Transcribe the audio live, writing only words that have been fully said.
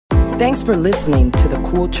Thanks for listening to the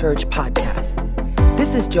Cool Church podcast.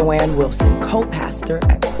 This is Joanne Wilson, co-pastor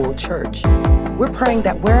at Cool Church. We're praying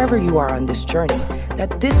that wherever you are on this journey,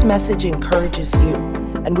 that this message encourages you.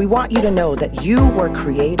 And we want you to know that you were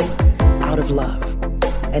created out of love.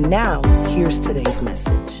 And now, here's today's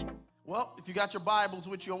message. Well, if you got your Bibles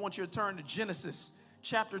with you, I want you to turn to Genesis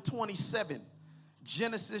chapter 27.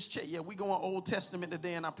 We're going Old Testament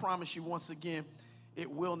today, and I promise you once again, it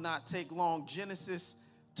will not take long. Genesis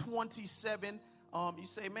 27. You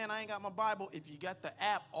say, man, I ain't got my Bible. If you got the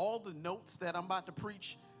app, all the notes that I'm about to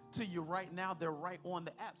preach to you right now, they're right on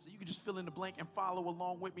the app. So you can just fill in the blank and follow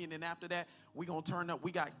along with me. And then after that, we're going to turn up.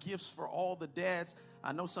 We got gifts for all the dads.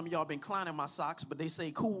 I know some of y'all been clowning my socks, but they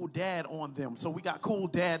say cool dad on them. So we got cool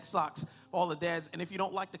dad socks for all the dads. And if you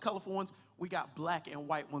don't like the colorful ones, we got black and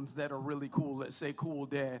white ones that are really cool. Let's say cool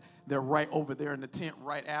dad. They're right over there in the tent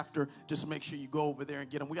right after. Just make sure you go over there and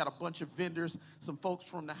get them. We got a bunch of vendors, some folks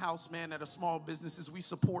from the house, man, that are small businesses. We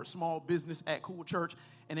support small business at Cool Church.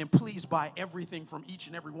 And then please buy everything from each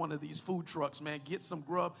and every one of these food trucks, man. Get some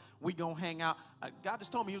grub. We going to hang out. God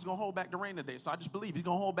just told me he was going to hold back the rain today. So I just believe he's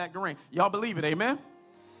going to hold back the rain. Y'all believe it, amen?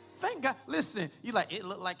 Thank God. Listen, you like, it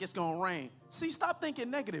look like it's going to rain. See, stop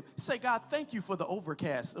thinking negative. Say, God, thank you for the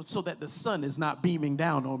overcast so that the sun is not beaming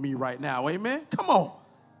down on me right now. Amen? Come on.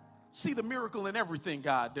 See the miracle in everything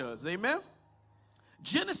God does. Amen?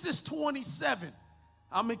 Genesis 27.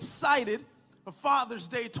 I'm excited for Father's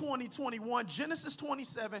Day 2021. Genesis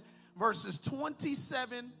 27, verses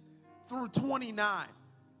 27 through 29.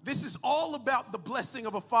 This is all about the blessing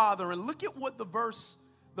of a father. And look at what the verses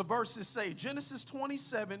say. Genesis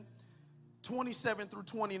 27 through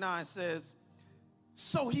 29 says,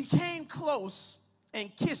 so he came close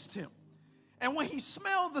and kissed him. And when he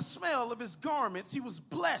smelled the smell of his garments, he was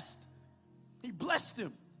blessed. He blessed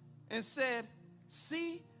him and said,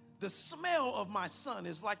 see, the smell of my son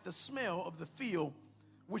is like the smell of the field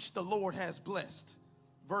which the Lord has blessed.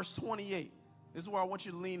 Verse 28. This is where I want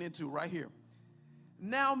you to lean into right here.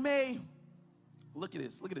 Now look at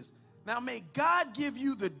this. Now may God give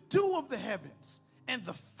you the dew of the heavens and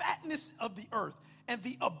the fatness of the earth and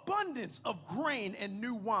the abundance of grain and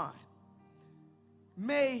new wine.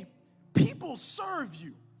 May people serve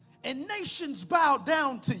you and nations bow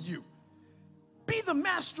down to you. Be the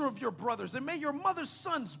master of your brothers, and may your mother's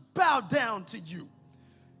sons bow down to you.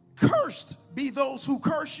 Cursed be those who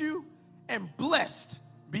curse you, and blessed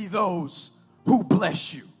be those who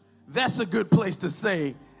bless you. That's a good place to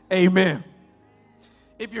say amen.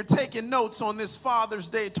 If you're taking notes on this Father's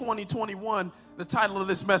Day 2021, the title of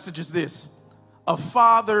this message is this: A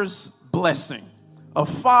Father's Blessing. A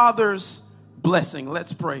Father's Blessing.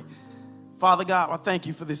 Let's pray. Father God, I thank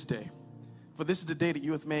you for this day. For this is the day that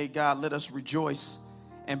you have made, God. Let us rejoice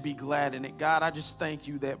and be glad in it. God, I just thank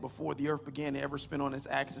you that before the earth began to ever spin on its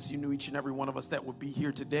axis, you knew each and every one of us that would be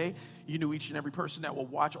here today. You knew each and every person that will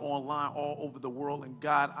watch online all over the world. And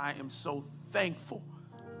God, I am so thankful.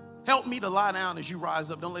 Help me to lie down as you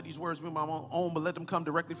rise up. Don't let these words be my own, but let them come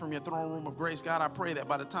directly from your throne room of grace. God, I pray that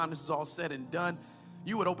by the time this is all said and done,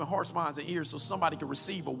 you would open hearts, minds, and ears so somebody could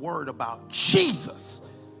receive a word about Jesus.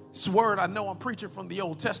 This word, I know I'm preaching from the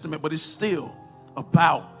Old Testament, but it's still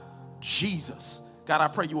about Jesus. God, I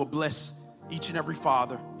pray you will bless each and every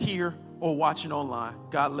father here or watching online.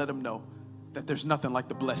 God, let them know that there's nothing like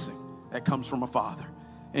the blessing that comes from a father.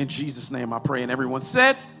 In Jesus' name I pray. And everyone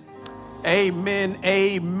said, amen,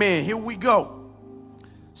 amen. Here we go.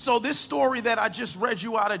 So this story that I just read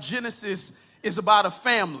you out of Genesis is about a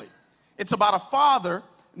family. It's about a father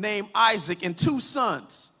named Isaac and two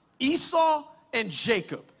sons, Esau and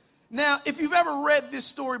Jacob. Now, if you've ever read this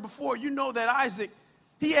story before, you know that Isaac,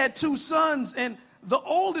 he had two sons, and the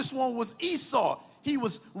oldest one was Esau. He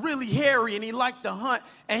was really hairy, and he liked to hunt,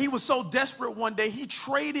 and he was so desperate one day, he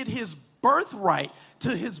traded his birthright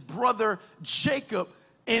to his brother Jacob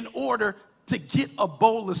in order to get a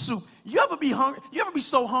bowl of soup. You ever be hungry? You ever be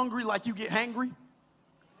so hungry like you get hangry?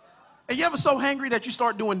 And you ever so hangry that you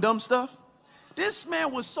start doing dumb stuff? This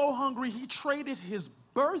man was so hungry, he traded his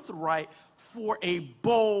birthright for a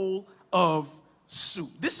bowl of soup.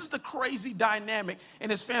 This is the crazy dynamic in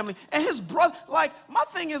his family. And his brother, like, my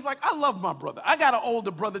thing is, like, I love my brother. I got an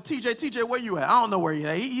older brother, TJ. TJ, where you at? I don't know where he's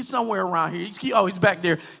at. He's somewhere around here. He's back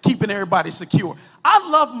there keeping everybody secure. I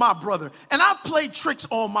love my brother, and I play tricks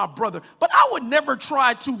on my brother, but I would never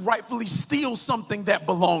try to rightfully steal something that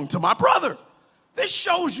belonged to my brother. This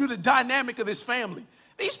shows you the dynamic of this family.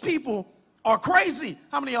 These people are crazy.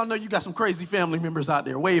 How many of y'all know you got some crazy family members out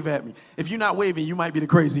there? Wave at me. If you're not waving, you might be the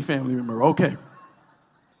crazy family member. Okay.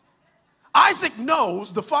 Isaac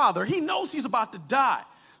knows the father. He knows he's about to die.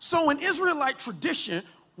 So in Israelite tradition,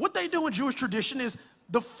 what they do in Jewish tradition is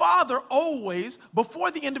the father always,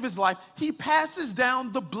 before the end of his life, he passes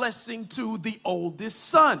down the blessing to the oldest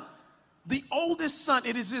son. The oldest son,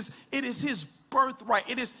 it is his birthright.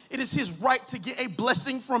 It is his right to get a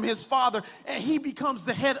blessing from his father, and he becomes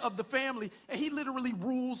the head of the family, and he literally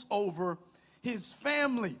rules over his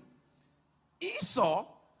family. Esau,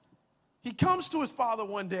 he comes to his father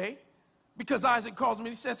one day because Isaac calls him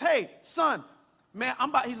and he says, hey, son, man, I'm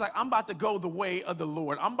about to go the way of the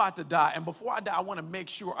Lord. I'm about to die. And before I die, I want to make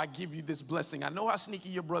sure I give you this blessing. I know how sneaky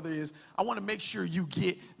your brother is. I want to make sure you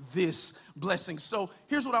get this blessing. So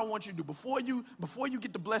here's what I want you to do. Before you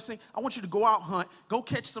get the blessing, I want you to go out, hunt, go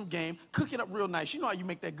catch some game, cook it up real nice. You know how you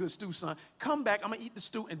make that good stew, son. Come back, I'm going to eat the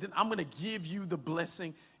stew, and then I'm going to give you the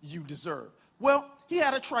blessing you deserve. Well, he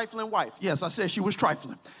had a trifling wife. Yes, I said she was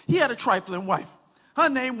trifling. He had a trifling wife. Her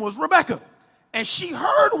name was Rebecca. And she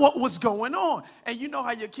heard what was going on. And you know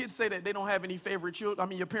how your kids say that they don't have any favorite children? I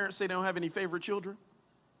mean, your parents say they don't have any favorite children?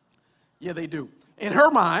 Yeah, they do. In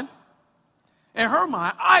her mind,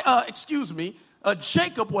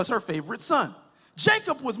 Jacob was her favorite son.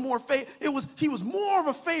 Jacob was he was more of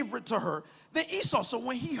a favorite to her than Esau. So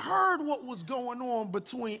when he heard what was going on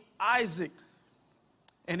between Isaac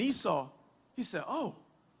and Esau, he said, oh,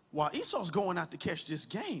 while Esau's going out to catch this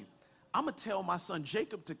game, I'm going to tell my son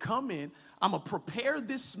Jacob to come in. I'm going to prepare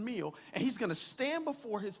this meal, and he's going to stand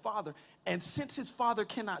before his father. And since his father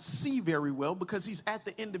cannot see very well because he's at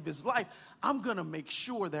the end of his life, I'm going to make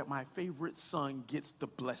sure that my favorite son gets the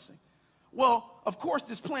blessing. Well, of course,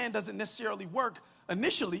 this plan doesn't necessarily work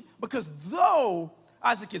initially because though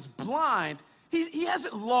Isaac is blind, he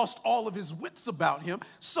hasn't lost all of his wits about him.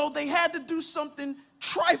 So they had to do something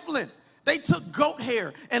trifling. They took goat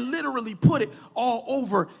hair and literally put it all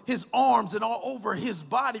over his arms and all over his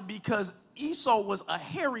body because Esau was a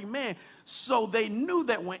hairy man. So they knew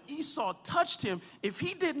that when Esau touched him, if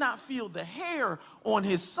he did not feel the hair on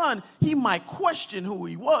his son, he might question who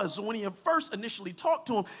he was. So when he first initially talked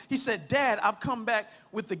to him, he said, Dad, I've come back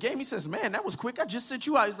with the game. He says, man, that was quick. I just sent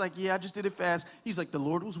you out. He's like, yeah, I just did it fast. He's like, the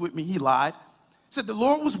Lord was with me. He lied. Said the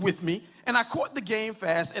Lord was with me, and I caught the game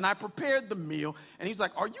fast, and I prepared the meal. And he's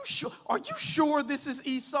like, are you sure this is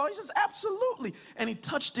Esau? He says, absolutely. And he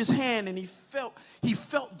touched his hand, and he felt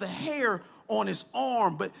the hair on his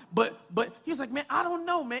arm. But he was like, man, I don't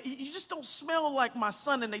know, man. You just don't smell like my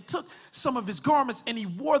son. And they took some of his garments, and he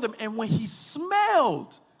wore them. And when he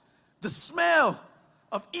smelled the smell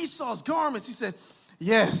of Esau's garments, he said,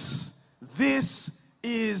 yes, this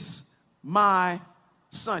is my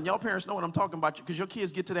son. Y'all parents know what I'm talking about because your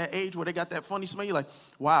kids get to that age where they got that funny smell. You're like,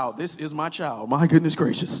 wow, this is my child. My goodness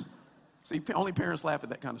gracious. See, only parents laugh at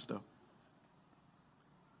that kind of stuff.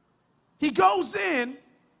 He goes in,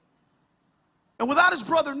 and without his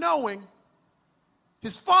brother knowing,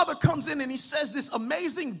 his father comes in and he says this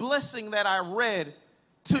amazing blessing that I read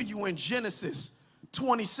to you in Genesis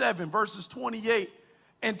 27, verses 28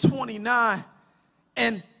 and 29.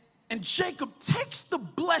 And Jacob takes the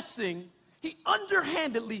blessing. He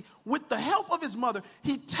underhandedly, with the help of his mother,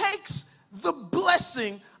 he takes the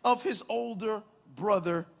blessing of his older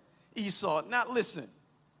brother Esau. Now listen,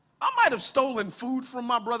 I might have stolen food from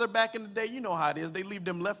my brother back in the day. You know how it is. They leave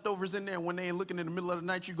them leftovers in there, and when they ain't looking in the middle of the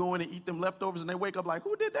night, you go in and eat them leftovers, and they wake up like,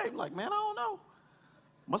 who did that? I'm like, man, I don't know.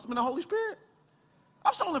 Must have been the Holy Spirit.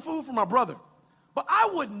 I've stolen food from my brother. But I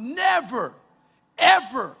would never,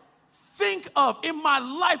 ever think of in my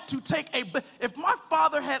life to take if my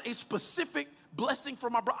father had a specific blessing for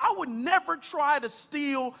my brother, I would never try to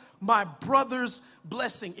steal my brother's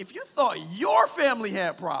blessing. If you thought your family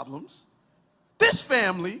had problems, this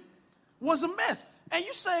family was a mess. And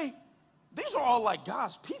you say, these are all like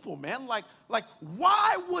God's people, man. Like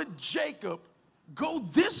why would Jacob go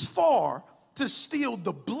this far to steal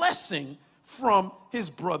the blessing from his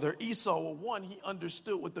brother Esau? Well, one, he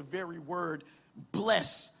understood what the very word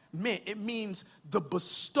bless meant. It means the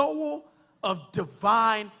bestowal of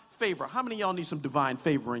divine favor. How many of y'all need some divine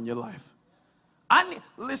favor in your life?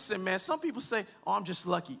 Listen, man, some people say, oh, I'm just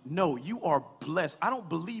lucky. No, you are blessed. I don't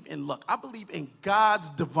believe in luck. I believe in God's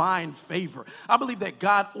divine favor. I believe that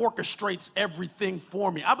God orchestrates everything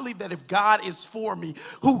for me. I believe that if God is for me,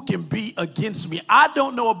 who can be against me? I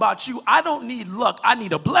don't know about you. I don't need luck. I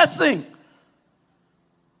need a blessing.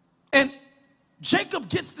 And Jacob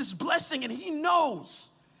gets this blessing, and he knows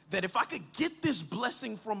that if I could get this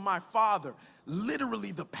blessing from my father,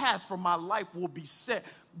 literally the path for my life will be set.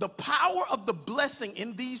 The power of the blessing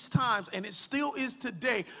in these times, and it still is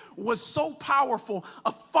today, was so powerful.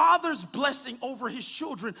 A father's blessing over his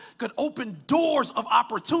children could open doors of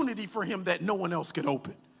opportunity for him that no one else could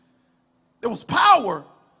open. There was power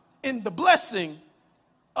in the blessing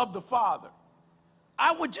of the father.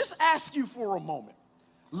 I would just ask you for a moment.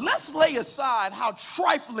 let's lay aside how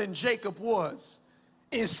trifling Jacob was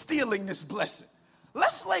in stealing this blessing.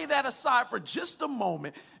 Let's lay that aside for just a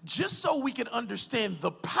moment, just so we can understand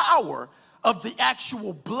the power of the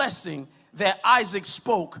actual blessing that Isaac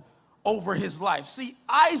spoke over his life. See,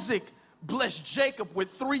 Isaac blessed Jacob with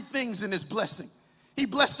three things in his blessing. He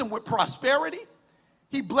blessed him with prosperity,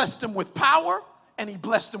 he blessed him with power, and he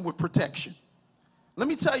blessed him with protection. Let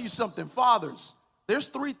me tell you something, fathers. There's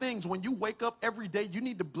three things when you wake up every day you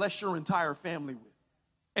need to bless your entire family with.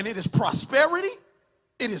 And it is prosperity,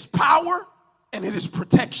 it is power, and it is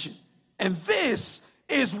protection. And this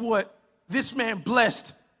is what this man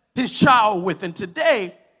blessed his child with. And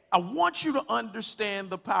today, I want you to understand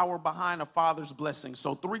the power behind a father's blessing.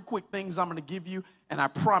 So 3 quick things I'm going to give you, and I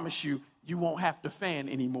promise you, you won't have to fan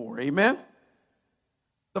anymore. Amen?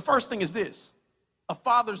 The first thing is this. A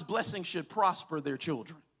father's blessing should prosper their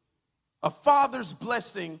children. A father's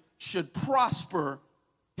blessing should prosper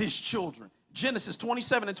his children. Genesis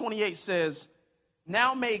 27:28 says,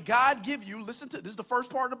 now may God give you, listen to this is the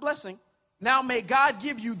first part of the blessing. Now may God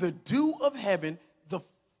give you the dew of heaven, the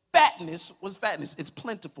fatness, what's fatness? It's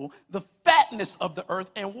plentiful. The fatness of the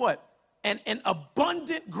earth and what? And an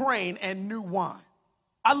abundant grain and new wine.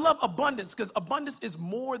 I love abundance because abundance is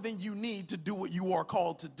more than you need to do what you are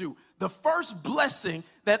called to do. The first blessing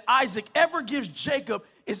that Isaac ever gives Jacob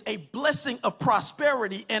is a blessing of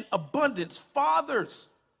prosperity and abundance. Fathers,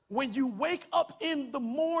 when you wake up in the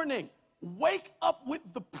morning, wake up with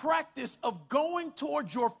the practice of going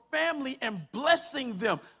towards your family and blessing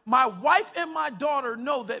them. My wife and my daughter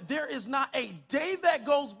know that there is not a day that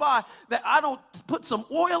goes by that I don't put some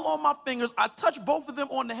oil on my fingers. I touch both of them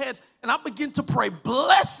on the heads and I begin to pray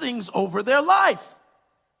blessings over their life.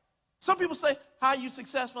 Some people say, how are you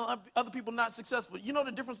successful? Other people not successful. You know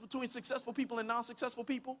the difference between successful people and non-successful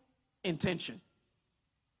people? Intention.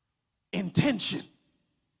 Intention.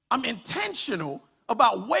 I'm intentional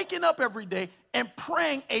about waking up every day and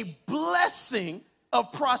praying a blessing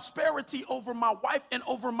of prosperity over my wife and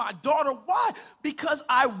over my daughter. Why? Because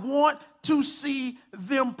I want to see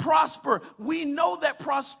them prosper. We know that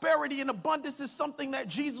prosperity and abundance is something that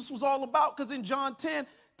Jesus was all about, because in John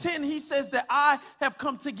 10:10, he says that I have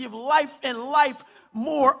come to give life and life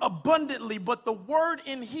more abundantly. But the word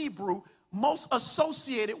in Hebrew most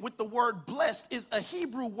associated with the word blessed is a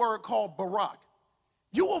Hebrew word called barak.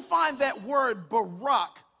 You will find that word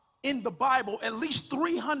barak in the Bible at least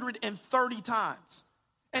 330 times.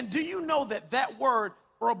 And do you know that that word,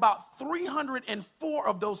 for about 304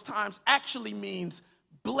 of those times, actually means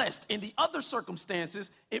blessed? In the other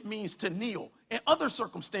circumstances, it means to kneel. In other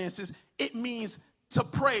circumstances, it means to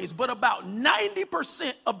praise. But about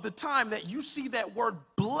 90% of the time that you see that word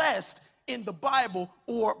blessed in the Bible,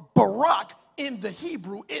 or barak in the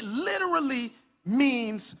Hebrew, it literally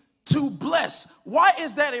means to bless. Why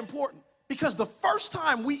is that important? Because the first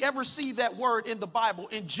time we ever see that word in the Bible,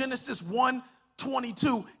 in Genesis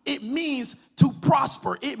 1:22, it means to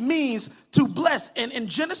prosper. It means to bless. And in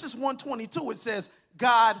Genesis 1:22, it says,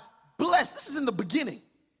 God blessed. This is in the beginning.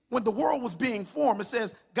 When the world was being formed, it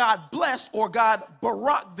says, God blessed, or God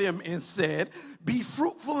baraked them and said, be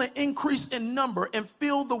fruitful and increase in number and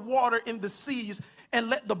fill the water in the seas and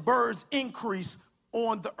let the birds increase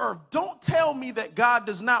on the earth. Don't tell me that God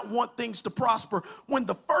does not want things to prosper when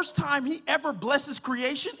the first time he ever blesses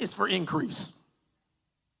creation is for increase.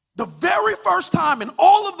 The very first time in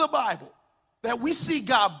all of the Bible that we see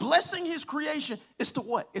God blessing his creation is to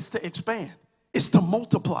what? It's to expand. It's to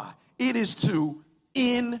multiply. It is to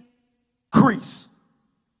increase.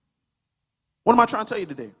 What am I trying to tell you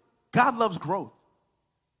today? God loves growth.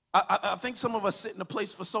 I think some of us sit in a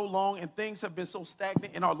place for so long and things have been so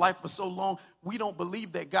stagnant in our life for so long, we don't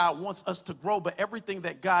believe that God wants us to grow, but everything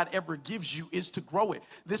that God ever gives you is to grow it.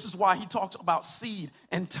 This is why he talks about seed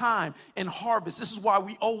and time and harvest. This is why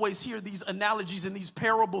we always hear these analogies and these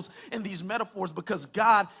parables and these metaphors, because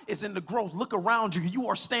God is in the growth. Look around you. You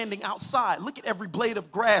are standing outside. Look at every blade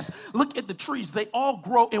of grass. Look at the trees. They all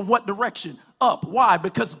grow in what direction? Up. Why?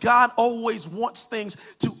 Because God always wants things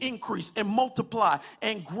to increase and multiply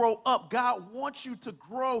and grow up. God wants you to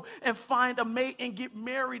grow and find a mate and get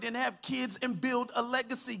married and have kids and build a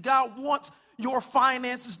legacy. God wants your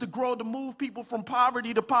finances to grow, to move people from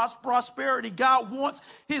poverty to prosperity. God wants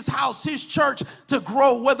his house, his church to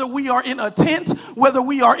grow, whether we are in a tent, whether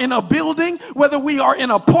we are in a building, whether we are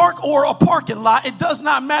in a park or a parking lot. It does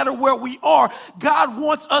not matter where we are. God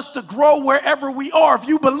wants us to grow wherever we are. If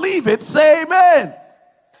you believe it, say amen.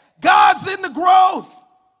 God's in the growth.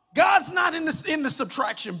 God's not in the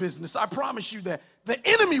subtraction business. I promise you that. The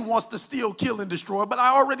enemy wants to steal, kill, and destroy, but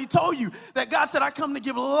I already told you that God said, I come to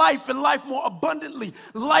give life and life more abundantly.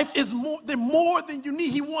 Life is more than you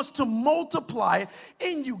need. He wants to multiply it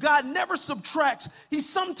in you. God never subtracts. He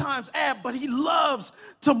sometimes adds, but he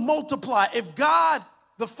loves to multiply. If God,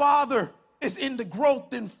 the Father, is in the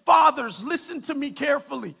growth, then fathers, listen to me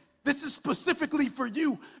carefully. This is specifically for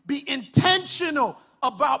you. Be intentional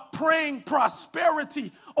about praying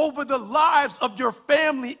prosperity over the lives of your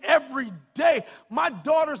family every day. My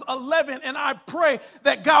daughter's 11, and I pray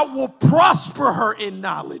that God will prosper her in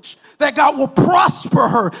knowledge, that God will prosper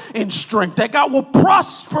her in strength, that God will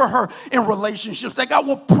prosper her in relationships, that God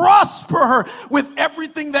will prosper her with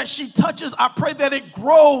everything that she touches. I pray that it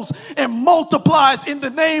grows and multiplies in the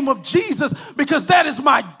name of Jesus, because that is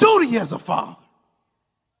my duty as a father.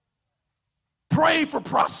 Pray for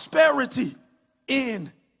prosperity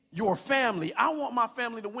in your family. I want my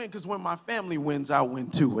family to win, because when my family wins, I win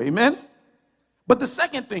too. Amen? But the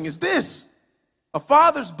second thing is this. A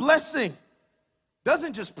father's blessing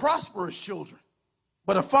doesn't just prosper his children,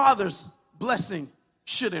 but a father's blessing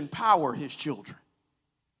should empower his children.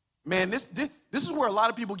 Man, this is where a lot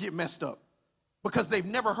of people get messed up, because they've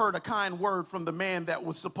never heard a kind word from the man that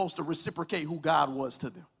was supposed to reciprocate who God was to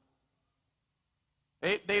them.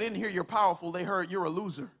 They didn't hear you're powerful. They heard you're a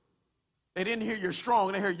loser. They didn't hear you're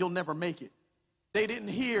strong. They heard you'll never make it. They didn't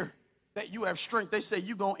hear that you have strength. They say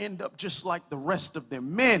you're going to end up just like the rest of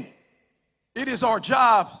them. Men, it is our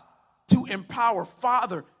job to empower.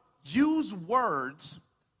 Father, use words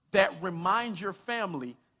that remind your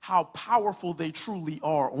family how powerful they truly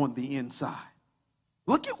are on the inside.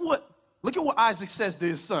 Look at what Isaac says to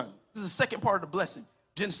his son. This is the second part of the blessing.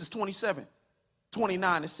 Genesis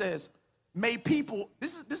 27:29. It says, may people,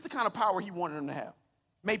 this is the kind of power he wanted them to have.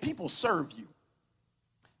 May people serve you.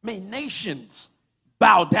 May nations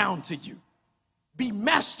bow down to you. Be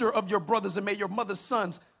master of your brothers, and may your mother's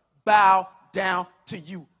sons bow down to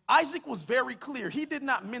you. Isaac was very clear. He did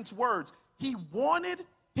not mince words. He wanted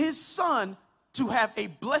his son to have a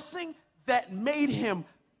blessing that made him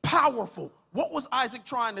powerful. What was Isaac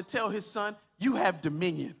trying to tell his son? You have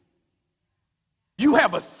dominion. You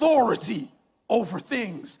have authority over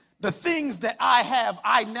things. The things that I have,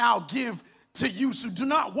 I now give to you. So do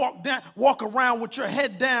not walk around with your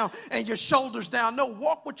head down and your shoulders down. No,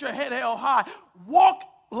 walk with your head held high. Walk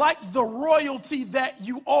like the royalty that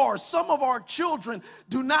you are. Some of our children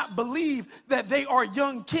do not believe that they are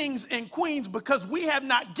young kings and queens because we have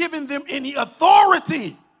not given them any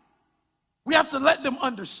authority. We have to let them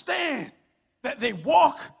understand that they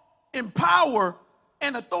walk in power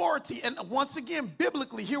and authority. And once again,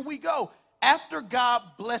 biblically, here we go. After God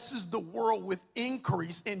blesses the world with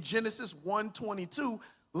increase in Genesis 1:22,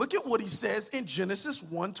 look at what he says in Genesis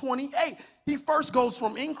 1:28. He first goes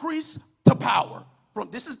from increase to power.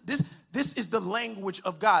 This is the language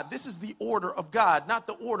of God. This is the order of God, not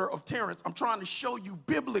the order of Terrence. I'm trying to show you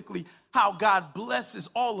biblically how God blesses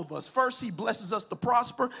all of us. First, he blesses us to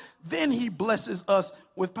prosper. Then he blesses us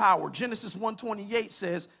with power. Genesis 1:28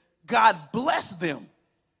 says, God blessed them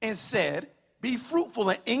and said, be fruitful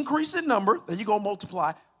and increase in number. Then you go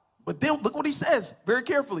multiply. But then look what he says very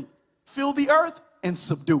carefully. Fill the earth and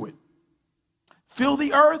subdue it. Fill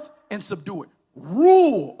the earth and subdue it.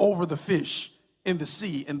 Rule over the fish in the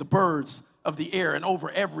sea and the birds of the air and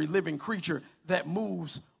over every living creature that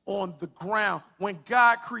moves on the ground. When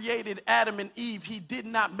God created Adam and Eve, he did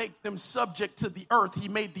not make them subject to the earth. He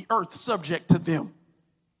made the earth subject to them.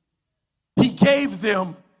 He gave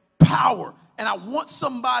them power. And I want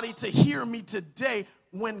somebody to hear me today.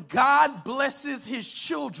 When God blesses his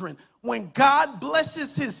children, when God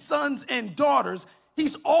blesses his sons and daughters,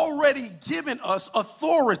 he's already given us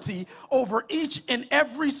authority over each and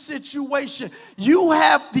every situation. You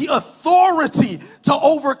have the authority to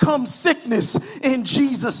overcome sickness in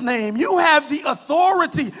Jesus' name. You have the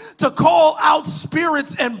authority to call out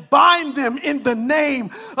spirits and bind them in the name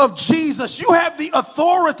of Jesus. You have the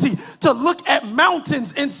authority to look at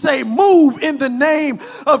mountains and say, move in the name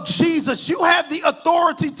of Jesus. You have the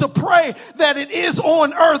authority to pray that it is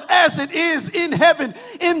on earth as it is in heaven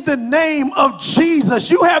in the name of Jesus.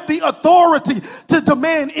 You have the authority to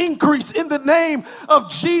demand increase in the name of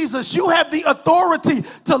Jesus. You have the authority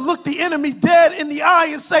to look the enemy dead in the eye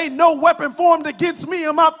and say, no weapon formed against me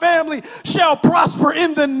and my family shall prosper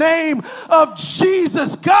in the name of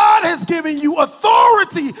Jesus. God has given you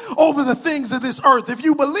authority over the things of this earth. If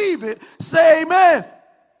you believe it, say amen.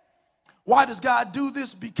 Why does God do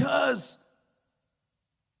this? Because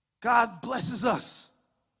God blesses us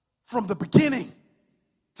from the beginning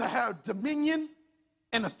to have dominion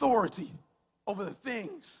and authority over the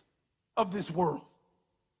things of this world.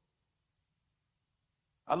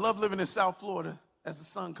 I love living in South Florida. as the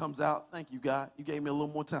sun comes out. Thank you, God. You gave me a little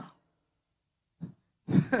more time.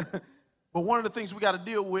 But one of the things we got to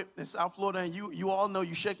deal with in South Florida, and you all know,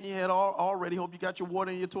 you shaking your head already. Hope you got your water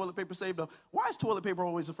and your toilet paper saved up. Why is toilet paper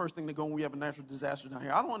always the first thing to go when we have a natural disaster down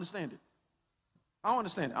here? I don't understand it. I don't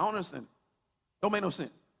understand it. Don't make no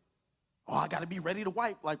sense. Oh, I got to be ready to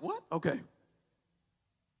wipe. Like what? Okay.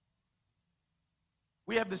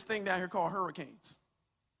 We have this thing down here called hurricanes.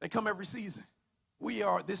 They come every season.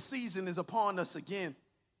 This season is upon us again.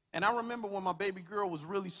 And I remember when my baby girl was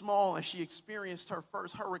really small and she experienced her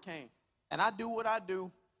first hurricane. And I do what I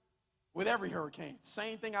do with every hurricane.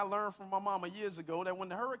 Same thing I learned from my mama years ago, that when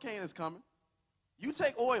the hurricane is coming, you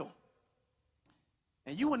take oil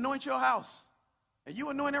and you anoint your house. And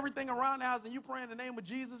you anoint everything around the house, and you pray in the name of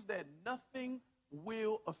Jesus that nothing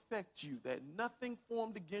will affect you, that nothing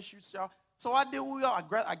formed against you shall. So I did what we all.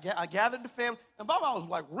 I gathered the family, and Baba was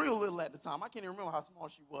like real little at the time. I can't even remember how small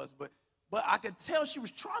she was, but I could tell she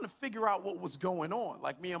was trying to figure out what was going on.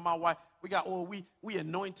 Like me and my wife, we got oil. We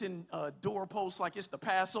anointing doorposts like it's the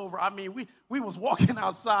Passover. I mean, we was walking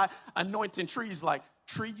outside anointing trees like,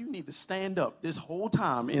 tree, you need to stand up this whole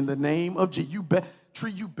time in the name of Jesus.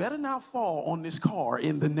 Tree, you better not fall on this car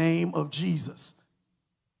in the name of Jesus.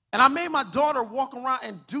 And I made my daughter walk around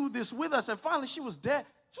and do this with us. And finally, she was dead.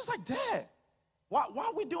 She was like, Dad, why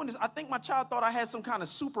are we doing this? I think my child thought I had some kind of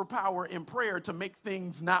superpower in prayer to make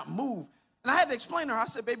things not move. And I had to explain to her. I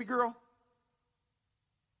said, baby girl,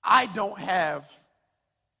 I don't have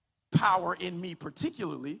power in me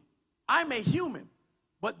particularly. I'm a human.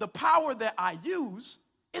 But the power that I use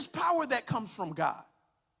is power that comes from God.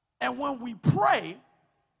 And when we pray,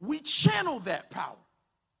 we channel that power.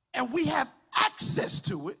 And we have access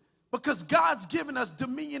to it because God's given us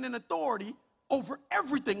dominion and authority over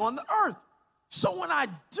everything on the earth. So when I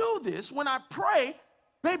do this, when I pray,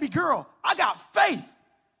 baby girl, I got faith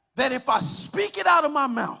that if I speak it out of my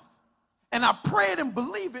mouth and I pray it and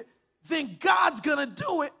believe it, then God's going to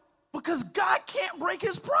do it because God can't break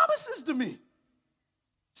his promises to me.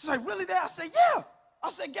 She's like, really, Dad? I said, yeah. I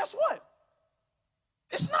said, guess what?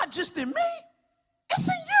 It's not just in me. It's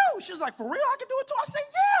in you. She's like, for real? I can do it too? I said,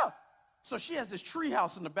 yeah. So she has this tree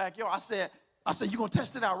house in the backyard. I said, you going to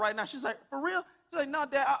test it out right now? She's like, for real? She's like, no,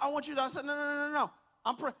 Dad, I want you to. I said, no.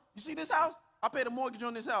 You see this house? I paid a mortgage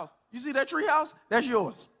on this house. You see that tree house? That's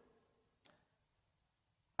yours.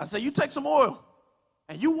 I said, you take some oil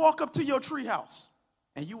and you walk up to your tree house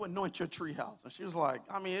and you anoint your tree house. And she was like,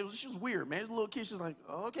 she was weird, man. She was a little kid. She was like,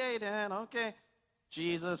 okay, Dad, okay.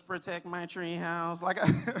 Jesus, protect my tree house. I'm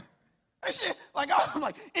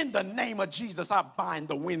like, in the name of Jesus, I bind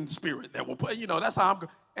the wind spirit that will put, that's how I'm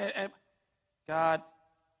going. And God,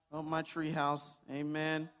 help my tree house.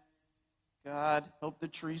 Amen. God, help the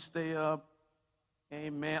tree stay up.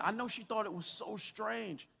 Amen. I know she thought it was so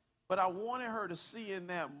strange, but I wanted her to see in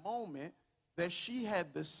that moment that she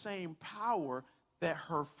had the same power that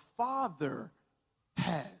her Father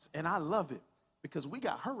has. And I love it because we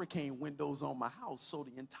got hurricane windows on my house. So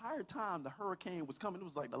the entire time the hurricane was coming, it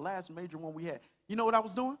was like the last major one we had. You know what I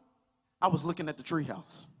was doing? I was looking at the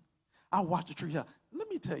treehouse. I watched the treehouse. Let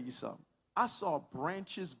me tell you something. I saw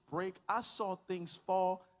branches break. I saw things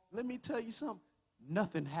fall. Let me tell you something.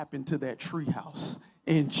 Nothing happened to that treehouse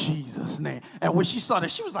in Jesus' name. And when she saw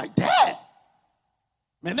that, she was like, Dad,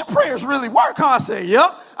 man, that prayers really work, huh? I said,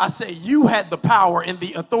 yep. I said, you had the power and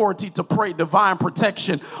the authority to pray divine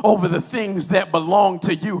protection over the things that belong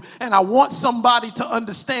to you. And I want somebody to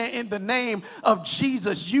understand in the name of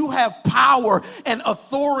Jesus, you have power and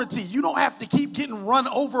authority. You don't have to keep getting run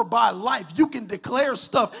over by life. You can declare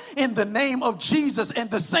stuff in the name of Jesus. And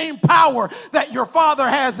the same power that your Father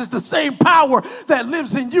has is the same power that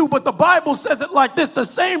lives in you. But the Bible says it like this: the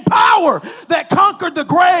same power that conquered the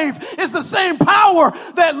grave is the same power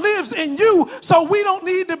that lives in you. So we don't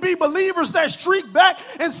need to be believers that streak back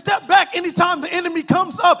and step back anytime the enemy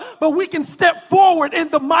comes up, but we can step forward in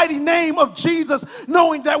the mighty name of Jesus,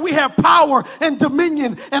 knowing that we have power and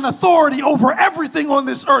dominion and authority over everything on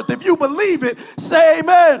this earth. If you believe it, say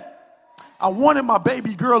amen. I wanted my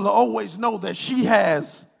baby girl to always know that she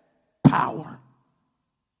has power.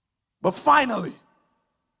 But finally,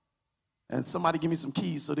 and somebody give me some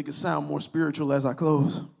keys so they can sound more spiritual as I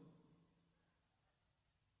close.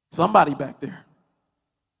 Somebody back there.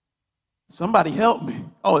 Somebody help me.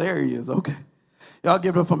 Oh, there he is. Okay. Y'all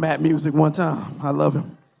give it up for Matt Music one time. I love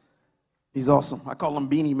him. He's awesome. I call him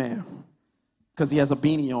Beanie Man because he has a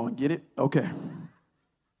beanie on. Get it? Okay.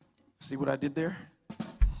 See what I did there?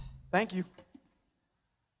 Thank you.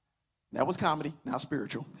 That was comedy. Now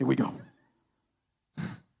spiritual. Here we go.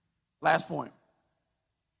 Last point.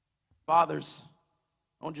 Fathers,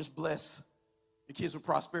 don't just bless your kids with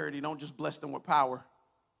prosperity, don't just bless them with power.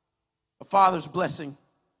 A father's blessing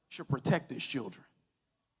should protect his children.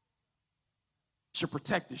 Should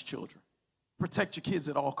protect his children. Protect your kids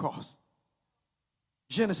at all costs.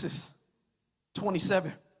 Genesis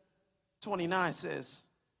 27:29 says,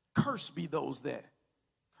 cursed be those that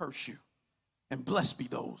curse you, and blessed be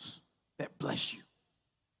those that bless you.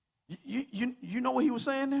 You know what he was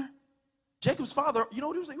saying there? Jacob's father, you know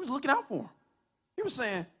what he was saying? He was looking out for him. He was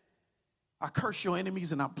saying, I curse your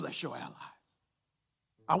enemies and I bless your allies.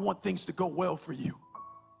 I want things to go well for you.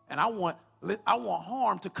 And I want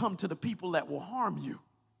harm to come to the people that will harm you.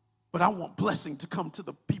 But I want blessing to come to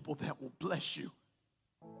the people that will bless you.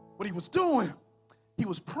 What he was doing, he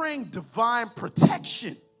was praying divine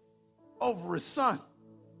protection over his son.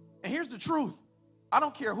 And here's the truth. I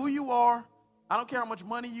don't care who you are. I don't care how much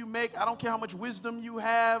money you make. I don't care how much wisdom you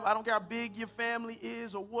have. I don't care how big your family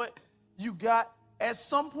is or what you got. At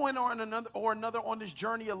some point or another on this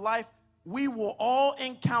journey of life, we will all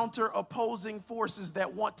encounter opposing forces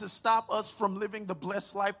that want to stop us from living the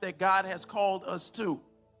blessed life that God has called us to.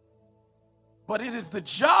 But it is the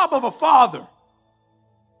job of a father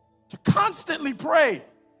to constantly pray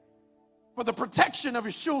for the protection of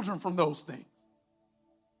his children from those things.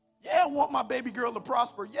 Yeah, I want my baby girl to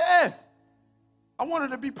prosper. Yeah, I want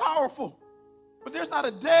her to be powerful. But there's not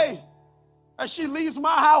a day that she leaves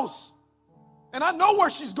my house. And I know where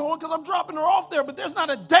she's going because I'm dropping her off there. But there's not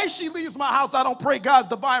a day she leaves my house I don't pray God's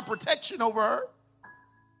divine protection over her.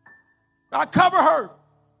 I cover her,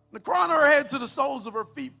 the crown of her head to the soles of her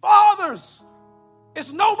feet. Fathers,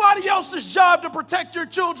 it's nobody else's job to protect your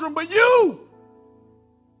children but you.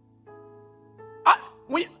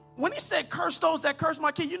 When he said, curse those that curse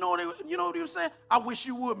my kid, you know what he was saying? I wish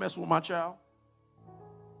you would mess with my child.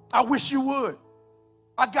 I wish you would.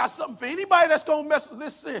 I got something for anybody that's going to mess with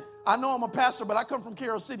this. Listen, I know I'm a pastor, but I come from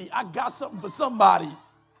Carroll City. I got something for somebody.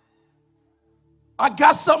 I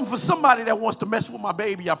got something for somebody that wants to mess with my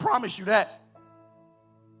baby. I promise you that.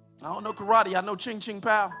 I don't know karate. I know ching ching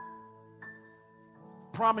pow.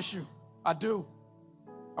 Promise you. I do.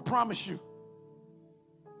 I promise you.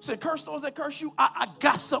 Say, curse those that curse you. I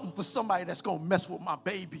got something for somebody that's going to mess with my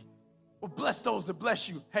baby. Well, bless those that bless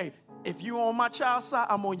you. Hey, if you're on my child's side,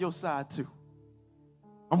 I'm on your side too.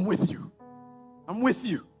 I'm with you. I'm with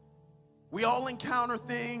you. We all encounter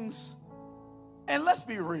things. And let's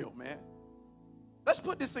be real, man. Let's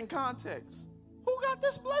put this in context. Who got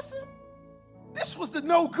this blessing? This was the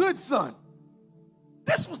no good son.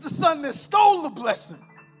 This was the son that stole the blessing.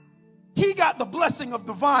 He got the blessing of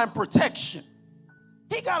divine protection.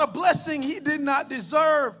 He got a blessing he did not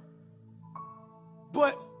deserve.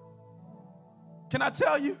 But can I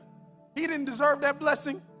tell you, he didn't deserve that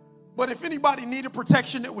blessing. But if anybody needed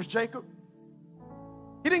protection, it was Jacob.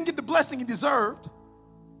 He didn't get the blessing he deserved.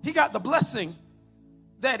 He got the blessing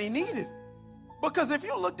that he needed. Because if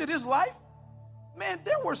you looked at his life, man,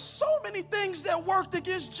 there were so many things that worked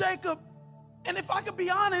against Jacob. And if I could be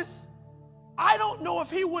honest, I don't know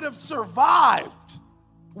if he would have survived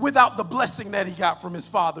without the blessing that he got from his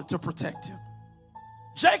father to protect him.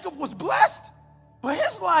 Jacob was blessed, but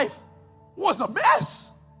his life was a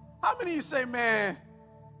mess. How many of you say, man,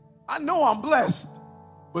 I know I'm blessed,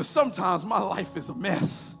 but sometimes my life is a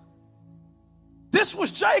mess? This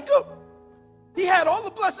was Jacob. He had all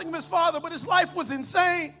the blessing of his father, but his life was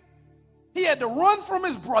insane. He had to run from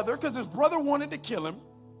his brother because his brother wanted to kill him.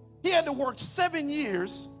 He had to work 7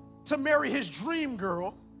 years to marry his dream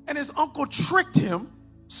girl, and his uncle tricked him.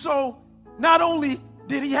 So not only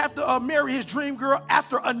did he have to marry his dream girl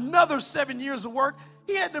after another 7 years of work,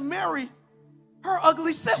 he had to marry her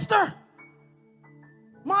ugly sister.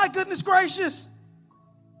 My goodness gracious.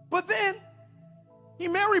 But then he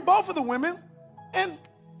married both of the women, and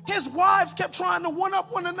his wives kept trying to one-up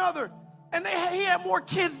one another. And he had more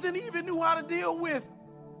kids than he even knew how to deal with.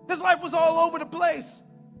 His life was all over the place.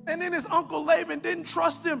 And then his uncle Laban didn't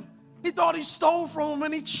trust him. He thought he stole from him,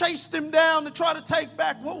 and he chased him down to try to take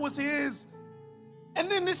back what was his. And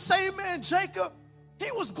then this same man, Jacob, he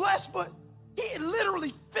was blessed, but he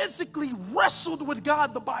literally physically wrestled with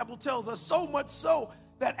God, the Bible tells us, so much so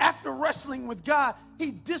that after wrestling with God,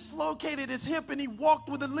 he dislocated his hip and he walked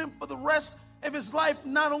with a limp for the rest of his life.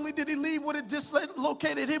 Not only did he leave with a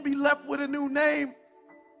dislocated hip, he left with a new name.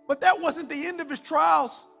 But that wasn't the end of his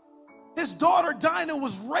trials. His daughter Dinah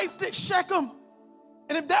was raped at Shechem.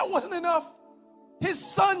 And if that wasn't enough, his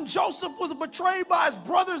son Joseph was betrayed by his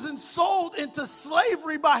brothers and sold into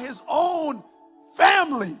slavery by his own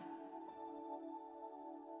family.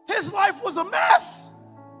 His life was a mess,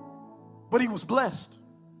 but he was blessed.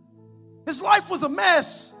 His life was a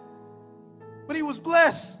mess, but he was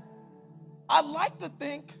blessed. I'd like to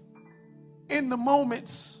think in the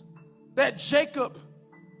moments that Jacob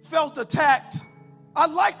felt attacked. I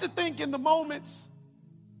like to think in the moments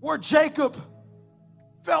where Jacob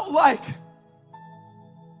felt like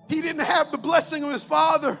he didn't have the blessing of his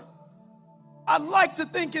father. I like to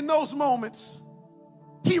think in those moments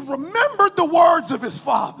he remembered the words of his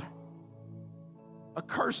father. A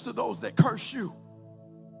curse to those that curse you,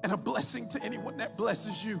 and a blessing to anyone that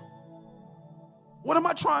blesses you. What am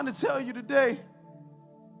I trying to tell you today?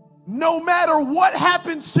 No matter what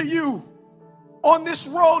happens to you on this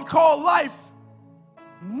road called life,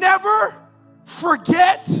 never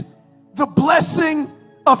forget the blessing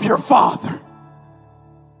of your father.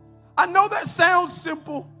 I know that sounds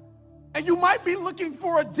simple, and you might be looking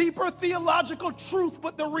for a deeper theological truth,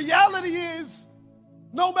 but the reality is,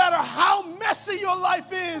 no matter how messy your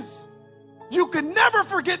life is, you can never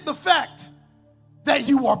forget the fact that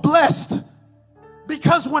you are blessed.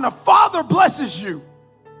 Because when a father blesses you,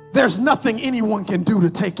 there's nothing anyone can do to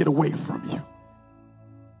take it away from you.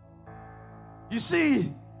 You see,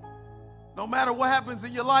 no matter what happens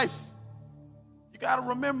in your life, you got to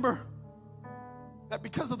remember that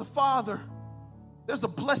because of the Father, there's a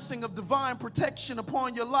blessing of divine protection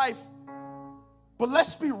upon your life. But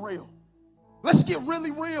let's be real. Let's get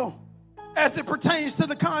really real as it pertains to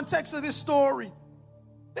the context of this story.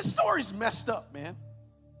 This story's messed up, man.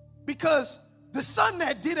 Because the son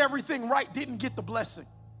that did everything right didn't get the blessing.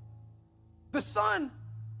 The son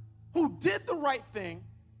who did the right thing,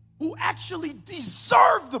 who actually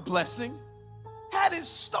deserved the blessing, had it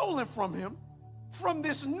stolen from him from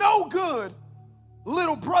this no good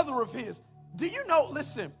little brother of his. Do you know,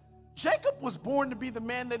 listen, Jacob was born to be the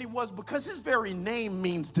man that he was because his very name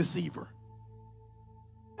means deceiver.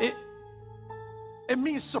 It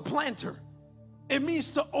means supplanter. It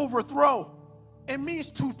means to overthrow. It means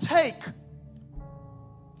to take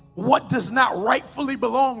what does not rightfully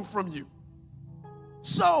belong from you.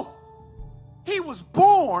 So he was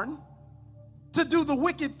born to do the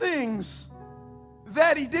wicked things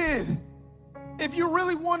that he did. If you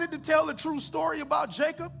really wanted to tell a true story about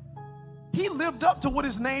Jacob, he lived up to what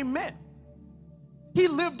his name meant. He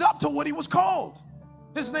lived up to what he was called.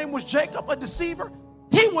 His name was Jacob, a deceiver.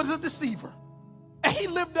 He was a deceiver, and he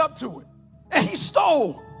lived up to it, and he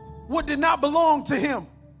stole what did not belong to him.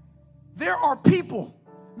 There are people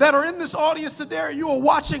that are in this audience today, you are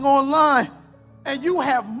watching online, and you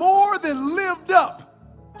have more than lived up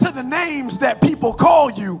to the names that people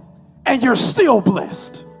call you, and you're still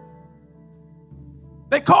blessed.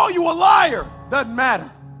 They call you a liar, doesn't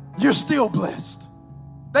matter, you're still blessed.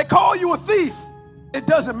 They call you a thief, it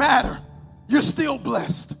doesn't matter, you're still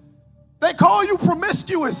blessed. They call you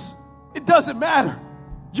promiscuous, it doesn't matter,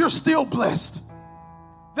 you're still blessed.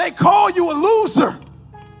 They call you a loser,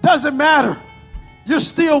 doesn't matter, you're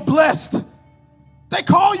still blessed. They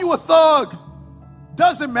call you a thug,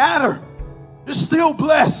 doesn't matter, you're still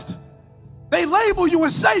blessed. They label you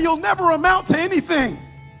and say you'll never amount to anything,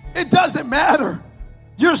 it doesn't matter,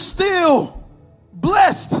 you're still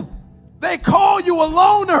blessed. They call you a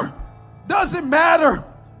loner, doesn't matter,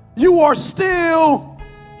 you are still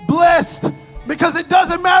blessed. Because it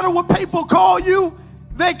doesn't matter what people call you,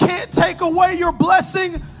 they can't take away your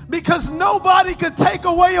blessing, because nobody could take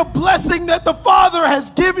away a blessing that the Father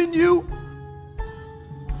has given you.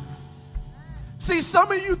 See,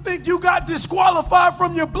 some of you think you got disqualified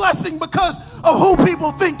from your blessing because of who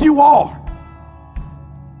people think you are.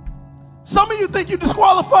 Some of you think you're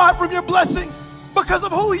disqualified from your blessing because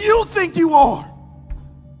of who you think you are.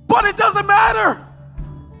 But it doesn't matter,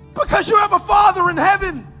 because you have a Father in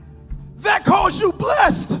heaven that calls you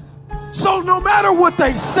blessed. So no matter what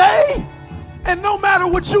they say, and no matter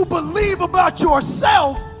what you believe about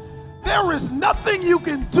yourself, there is nothing you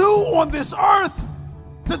can do on this earth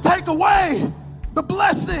to take away the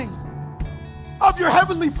blessing of your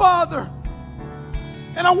Heavenly Father.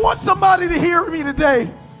 And I want somebody to hear me today.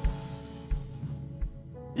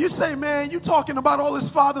 You say, man, you talking about all this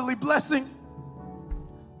fatherly blessing.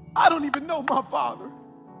 I don't even know my father.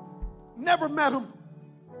 Never met him.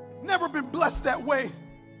 Never been blessed that way.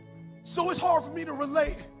 So it's hard for me to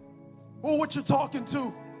relate on what you're talking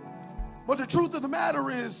to. But the truth of the matter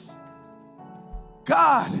is,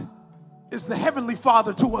 God is the Heavenly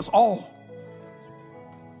Father to us all.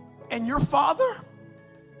 And your Father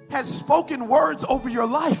has spoken words over your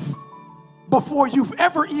life before you've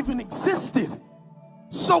ever even existed.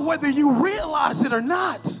 So whether you realize it or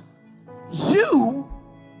not, you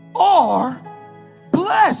are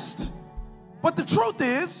blessed. But the truth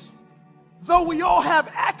is, though we all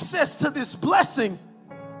have access to this blessing,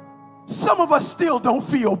 some of us still don't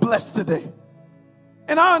feel blessed today.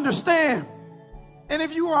 And I understand. And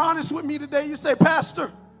if you are honest with me today, you say,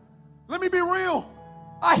 Pastor, Let me be real.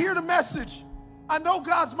 I hear the message. I know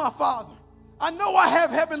God's my Father. I know I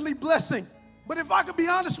have heavenly blessing. But if I could be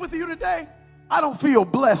honest with you today, I don't feel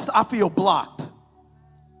blessed. I feel blocked.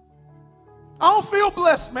 I don't feel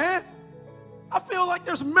blessed, man. I feel like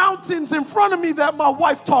there's mountains in front of me that my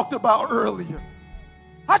wife talked about earlier.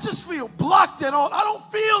 I just feel blocked and all. I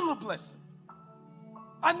don't feel the blessing.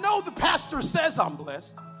 I know the pastor says I'm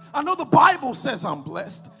blessed. I know the Bible says I'm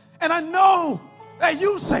blessed. And I know that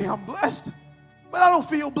you say I'm blessed. But I don't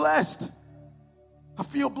feel blessed. I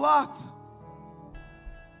feel blocked.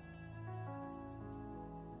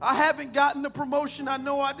 I haven't gotten the promotion I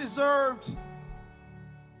know I deserved.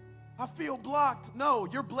 I feel blocked. No,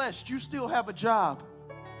 you're blessed. You still have a job.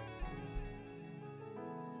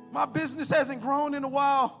 My business hasn't grown in a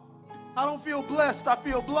while. I don't feel blessed. I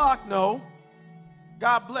feel blocked. No.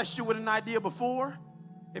 God blessed you with an idea before.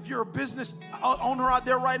 If you're a business owner out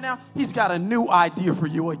there right now, he's got a new idea for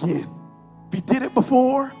you again. If he did it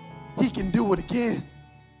before, he can do it again.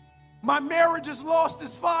 My marriage has lost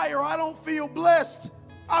its fire. I don't feel blessed.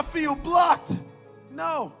 I feel blocked.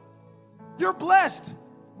 No, you're blessed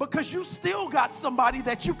because you still got somebody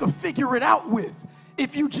that you can figure it out with.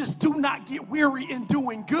 If you just do not get weary in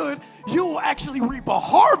doing good, you will actually reap a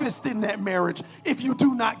harvest in that marriage if you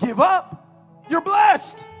do not give up. You're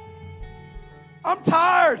blessed. I'm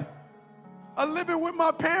tired of living with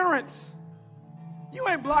my parents. You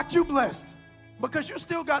ain't blocked, you blessed. Because you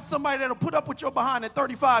still got somebody that'll put up with your behind at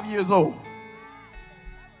 35 years old.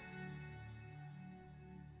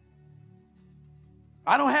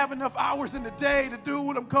 I don't have enough hours in the day to do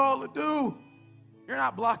what I'm called to do. You're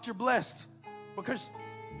not blocked, you're blessed. Because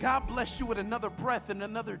God blessed you with another breath and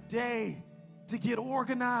another day to get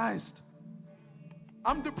organized.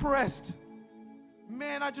 I'm depressed.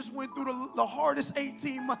 Man, I just went through the hardest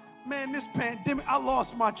 18 months. Man, this pandemic, I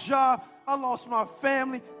lost my job. I lost my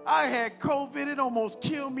family. I had COVID. It almost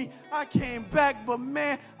killed me. I came back, but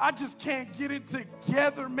man, I just can't get it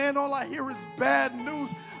together, man. All I hear is bad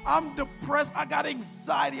news. I'm depressed. I got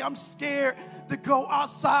anxiety. I'm scared to go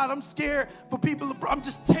outside. I'm scared for people. I'm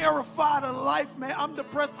just terrified of life, man. I'm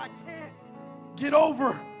depressed. I can't get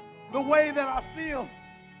over the way that I feel.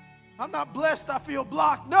 I'm not blessed. I feel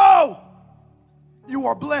blocked. No, you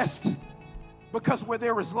are blessed because where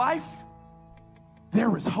there is life,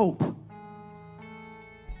 there is hope.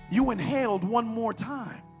 You inhaled one more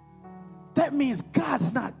time. That means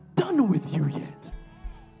God's not done with you yet.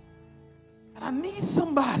 And I need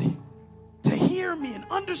somebody to hear me and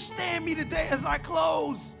understand me today as I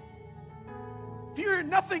close. If you hear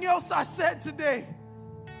nothing else I said today,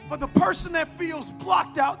 for the person that feels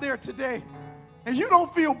blocked out there today, and you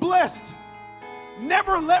don't feel blessed,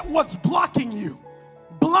 never let what's blocking you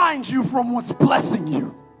blind you from what's blessing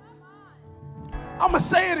you. I'm going to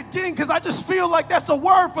say it again because I just feel like that's a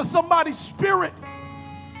word for somebody's spirit.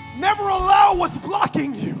 Never allow what's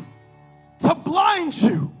blocking you to blind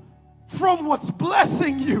you from what's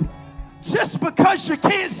blessing you. Just because you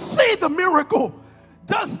can't see the miracle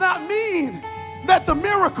does not mean that the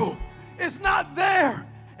miracle is not there.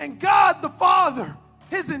 And God the Father,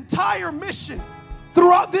 his entire mission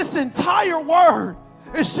throughout this entire word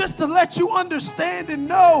is just to let you understand and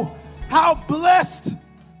know how blessed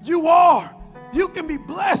you are. You can be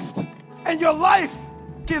blessed and your life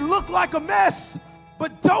can look like a mess,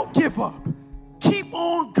 but don't give up. Keep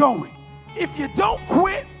on going. If you don't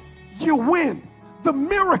quit, you win. The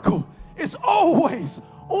miracle is always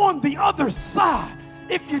on the other side.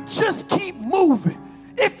 If you just keep moving,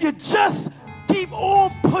 if you just keep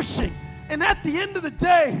on pushing. And at the end of the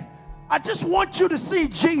day, I just want you to see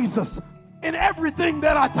Jesus in everything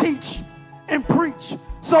that I teach and preach.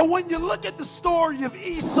 So when you look at the story of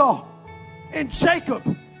Esau and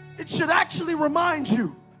Jacob, it should actually remind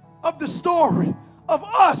you of the story of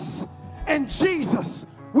us and Jesus,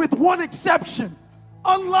 with one exception.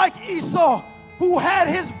 Unlike Esau, who had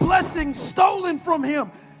his blessing stolen from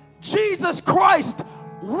him, Jesus Christ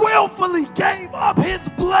willfully gave up his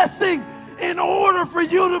blessing in order for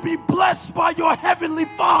you to be blessed by your heavenly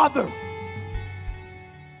Father.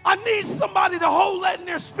 I need somebody to hold that in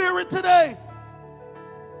their spirit today.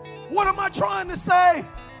 What am I trying to say?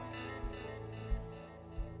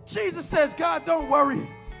 Jesus says, God, don't worry.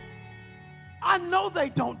 I know they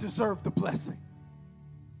don't deserve the blessing,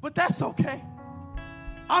 but that's okay.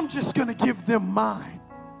 I'm just going to give them mine.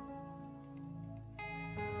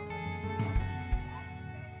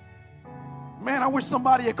 Man, I wish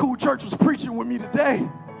somebody at Cool Church was preaching with me today,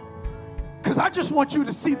 because I just want you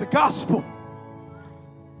to see the gospel.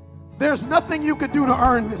 There's nothing you could do to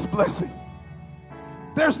earn this blessing.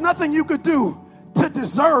 There's nothing you could do to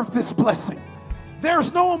deserve this blessing.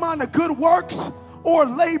 There's no amount of good works or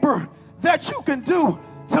labor that you can do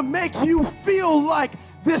to make you feel like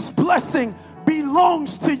this blessing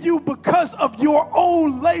belongs to you because of your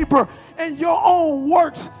own labor and your own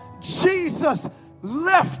works. Jesus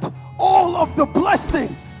left all of the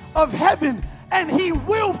blessing of heaven and he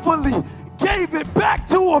willfully gave it back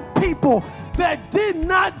to a people that did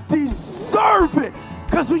not deserve it,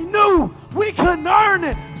 because we knew we couldn't earn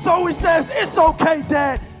it. So he says, it's okay,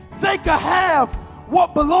 Dad. They can have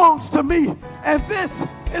what belongs to me. And this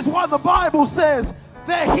is why the Bible says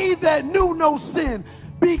that he that knew no sin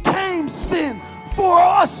became sin for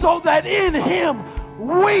us, so that in him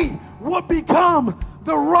we would become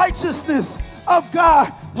the righteousness of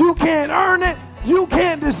God. You can't earn it, you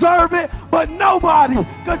can't deserve it, but nobody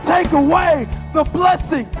could take away the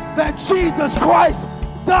blessing that Jesus Christ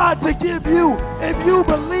died to give you. If you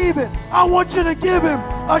believe it, I want you to give him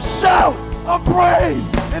a shout of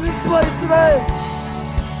praise in this place today.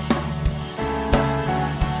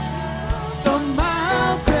 The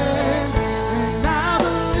mountains, and I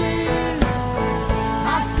believe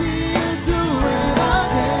I see you do it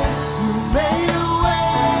again. You made a way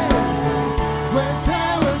where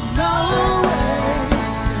there was no way,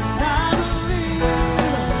 and I believe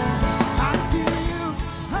I see you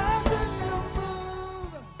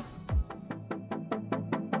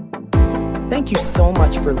move. Thank you so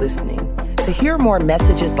much for listening. To hear more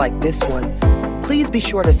messages like this one, please be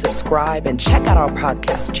sure to subscribe and check out our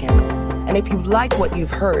podcast channel. And if you like what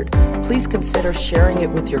you've heard, please consider sharing it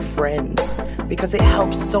with your friends, because it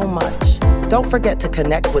helps so much. Don't forget to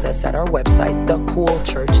connect with us at our website,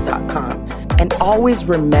 thecoolchurch.com. And always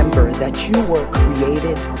remember that you were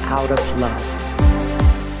created out of love.